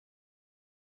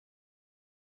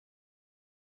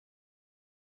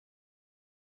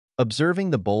Observing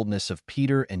the boldness of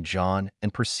Peter and John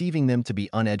and perceiving them to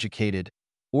be uneducated,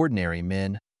 ordinary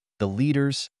men, the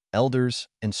leaders, elders,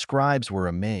 and scribes were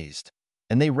amazed,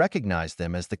 and they recognized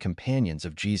them as the companions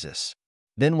of Jesus.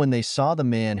 Then when they saw the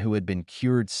man who had been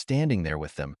cured standing there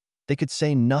with them, they could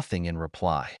say nothing in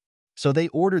reply. So they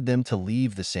ordered them to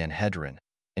leave the Sanhedrin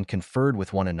and conferred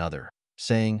with one another,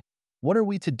 saying, "What are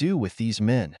we to do with these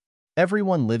men?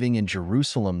 Everyone living in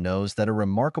Jerusalem knows that a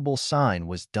remarkable sign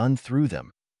was done through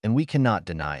them, and we cannot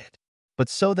deny it. But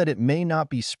so that it may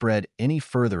not be spread any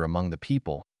further among the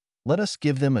people, let us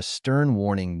give them a stern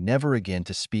warning never again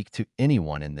to speak to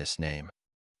anyone in this name."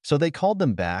 So they called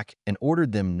them back and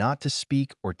ordered them not to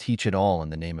speak or teach at all in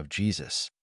the name of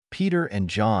Jesus. Peter and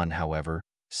John, however,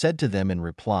 said to them in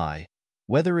reply,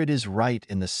 "Whether it is right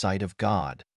in the sight of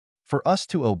God for us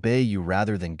to obey you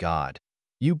rather than God,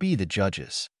 you be the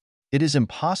judges. It is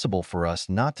impossible for us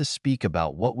not to speak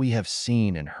about what we have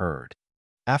seen and heard."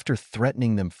 After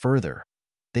threatening them further,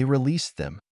 they released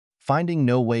them, finding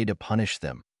no way to punish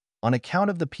them, on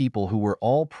account of the people who were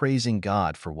all praising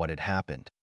God for what had happened.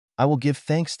 "I will give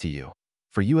thanks to you,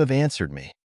 for you have answered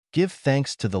me. Give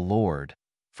thanks to the Lord,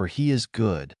 for he is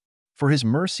good, for his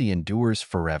mercy endures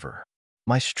forever.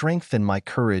 My strength and my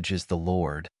courage is the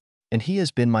Lord, and he has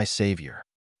been my Savior."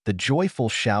 The joyful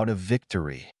shout of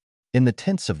victory. In the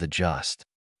tents of the just,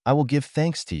 "I will give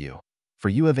thanks to you, for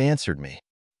you have answered me."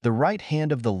 The right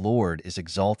hand of the Lord is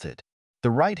exalted.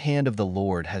 The right hand of the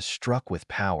Lord has struck with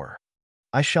power.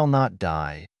 I shall not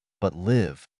die, but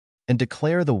live, and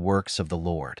declare the works of the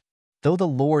Lord. Though the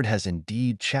Lord has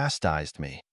indeed chastised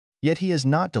me, yet he has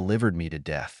not delivered me to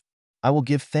death. I will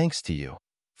give thanks to you,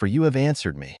 for you have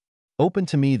answered me. Open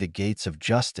to me the gates of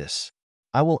justice.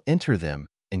 I will enter them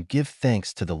and give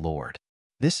thanks to the Lord.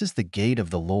 This is the gate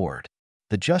of the Lord.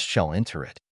 The just shall enter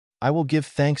it. I will give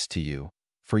thanks to you,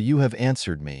 for you have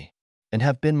answered me, and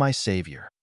have been my Savior.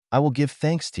 I will give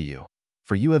thanks to you,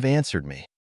 for you have answered me.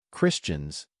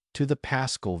 Christians, to the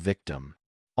Paschal Victim.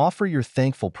 Offer your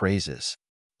thankful praises.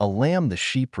 A lamb the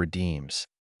sheep redeems.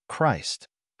 Christ,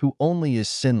 who only is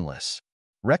sinless,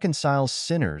 reconciles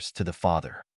sinners to the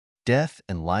Father. Death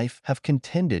and life have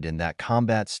contended in that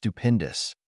combat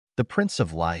stupendous. The Prince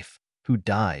of Life, who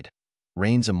died,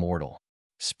 reigns immortal.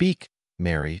 Speak,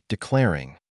 Mary,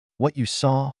 declaring what you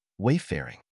saw,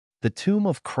 wayfaring. The tomb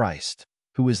of Christ,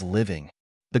 who is living.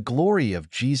 The glory of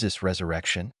Jesus'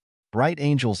 resurrection. Bright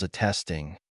angels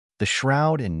attesting. The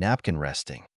shroud and napkin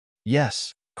resting.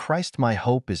 Yes, Christ my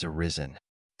hope is arisen.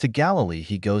 To Galilee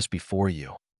he goes before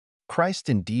you. Christ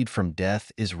indeed from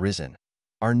death is risen,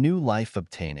 our new life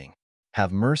obtaining.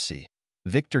 Have mercy,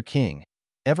 Victor King,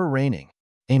 ever reigning.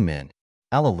 Amen.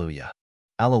 Alleluia.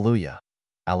 Alleluia.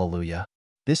 Alleluia.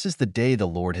 This is the day the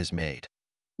Lord has made.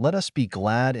 Let us be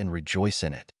glad and rejoice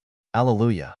in it.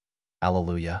 Alleluia.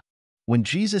 Alleluia. When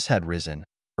Jesus had risen,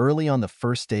 early on the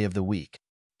first day of the week,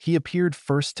 he appeared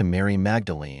first to Mary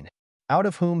Magdalene, out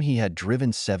of whom he had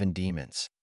driven 7 demons.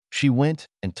 She went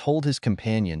and told his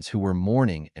companions who were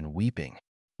mourning and weeping.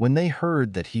 When they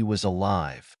heard that he was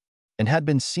alive and had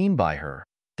been seen by her,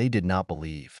 they did not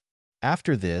believe.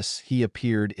 After this, he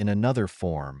appeared in another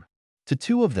form to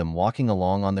 2 of them walking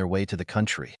along on their way to the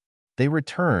country. They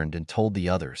returned and told the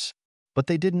others, but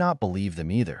they did not believe them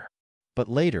either. But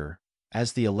later,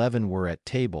 as the 11 were at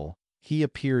table, he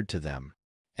appeared to them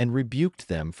and rebuked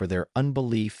them for their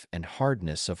unbelief and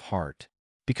hardness of heart,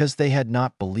 because they had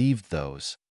not believed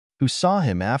those who saw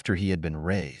him after he had been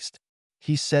raised.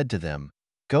 He said to them,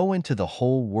 "Go into the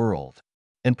whole world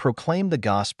and proclaim the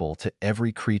gospel to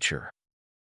every creature."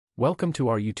 Welcome to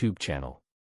our YouTube channel.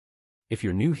 If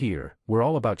you're new here, we're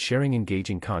all about sharing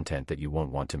engaging content that you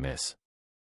won't want to miss.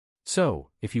 So,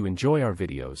 if you enjoy our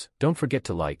videos, don't forget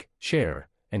to like, share,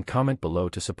 and comment below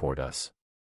to support us.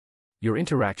 Your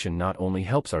interaction not only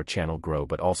helps our channel grow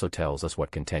but also tells us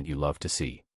what content you love to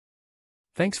see.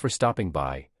 Thanks for stopping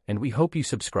by, and we hope you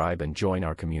subscribe and join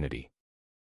our community.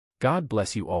 God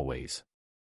bless you always.